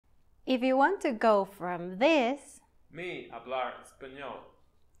If you want to go from this Mi hablar español.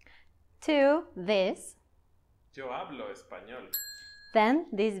 to this, Yo hablo español. then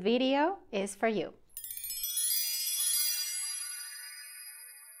this video is for you.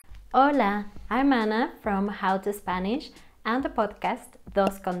 Hola, I'm Ana from How to Spanish and the podcast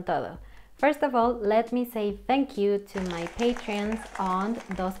Dos con Todo. First of all, let me say thank you to my patrons on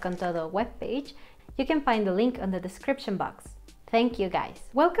Dos con Todo webpage. You can find the link on the description box. Thank you guys.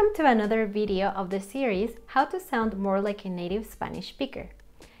 Welcome to another video of the series How to Sound More Like a Native Spanish Speaker.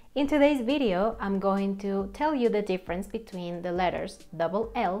 In today's video, I'm going to tell you the difference between the letters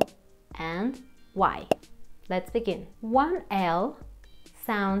double L and Y. Let's begin. One L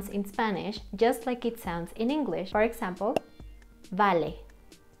sounds in Spanish just like it sounds in English. For example, vale.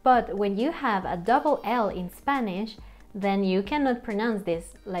 But when you have a double L in Spanish, then you cannot pronounce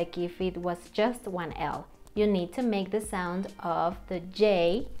this like if it was just one L. You need to make the sound of the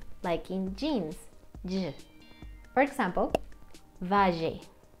J like in jeans. J. For example, valle.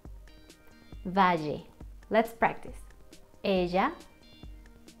 Valle. Let's practice. Ella,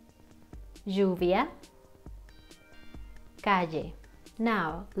 lluvia, calle.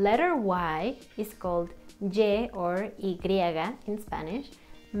 Now, letter Y is called Y or Y in Spanish,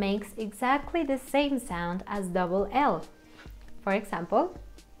 makes exactly the same sound as double L. For example,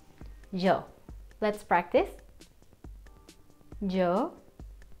 yo. Let's practice. Yo,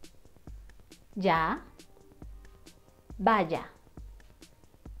 ya, vaya.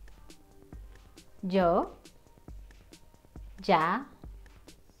 Yo, ya,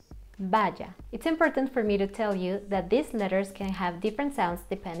 vaya. It's important for me to tell you that these letters can have different sounds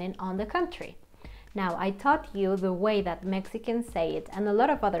depending on the country. Now, I taught you the way that Mexicans say it and a lot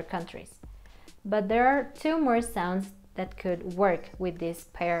of other countries. But there are two more sounds that could work with this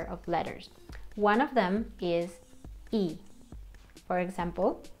pair of letters. One of them is E. For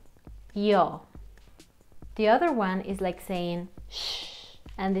example, yo. The other one is like saying shh,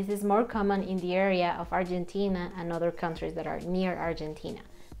 and this is more common in the area of Argentina and other countries that are near Argentina.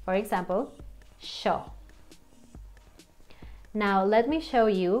 For example, sho. Now let me show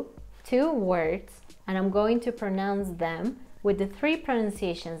you two words and I'm going to pronounce them with the three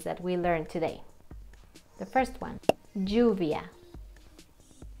pronunciations that we learned today. The first one, lluvia,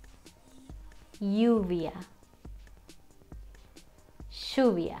 lluvia,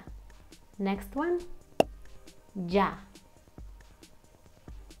 lluvia. Next one, ya,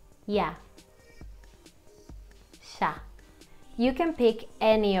 ya, sha. You can pick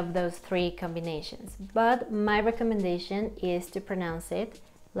any of those three combinations, but my recommendation is to pronounce it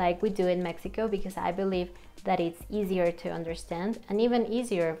like we do in Mexico because I believe that it's easier to understand and even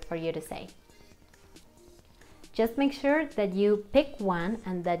easier for you to say. Just make sure that you pick one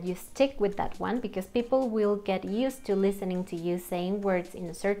and that you stick with that one because people will get used to listening to you saying words in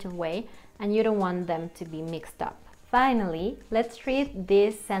a certain way and you don't want them to be mixed up. Finally, let's read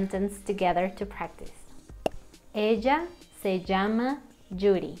this sentence together to practice. Ella se llama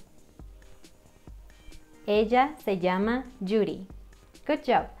Yuri. Ella se llama Yuri. Good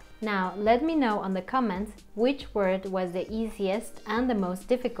job! Now let me know on the comments which word was the easiest and the most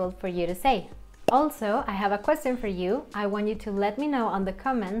difficult for you to say. Also, I have a question for you. I want you to let me know on the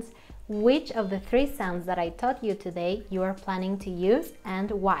comments which of the three sounds that I taught you today you are planning to use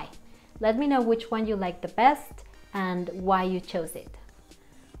and why. Let me know which one you like the best and why you chose it.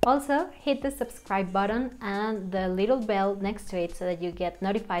 Also, hit the subscribe button and the little bell next to it so that you get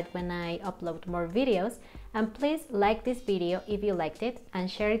notified when I upload more videos. And please like this video if you liked it and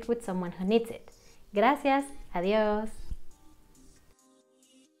share it with someone who needs it. Gracias, adiós.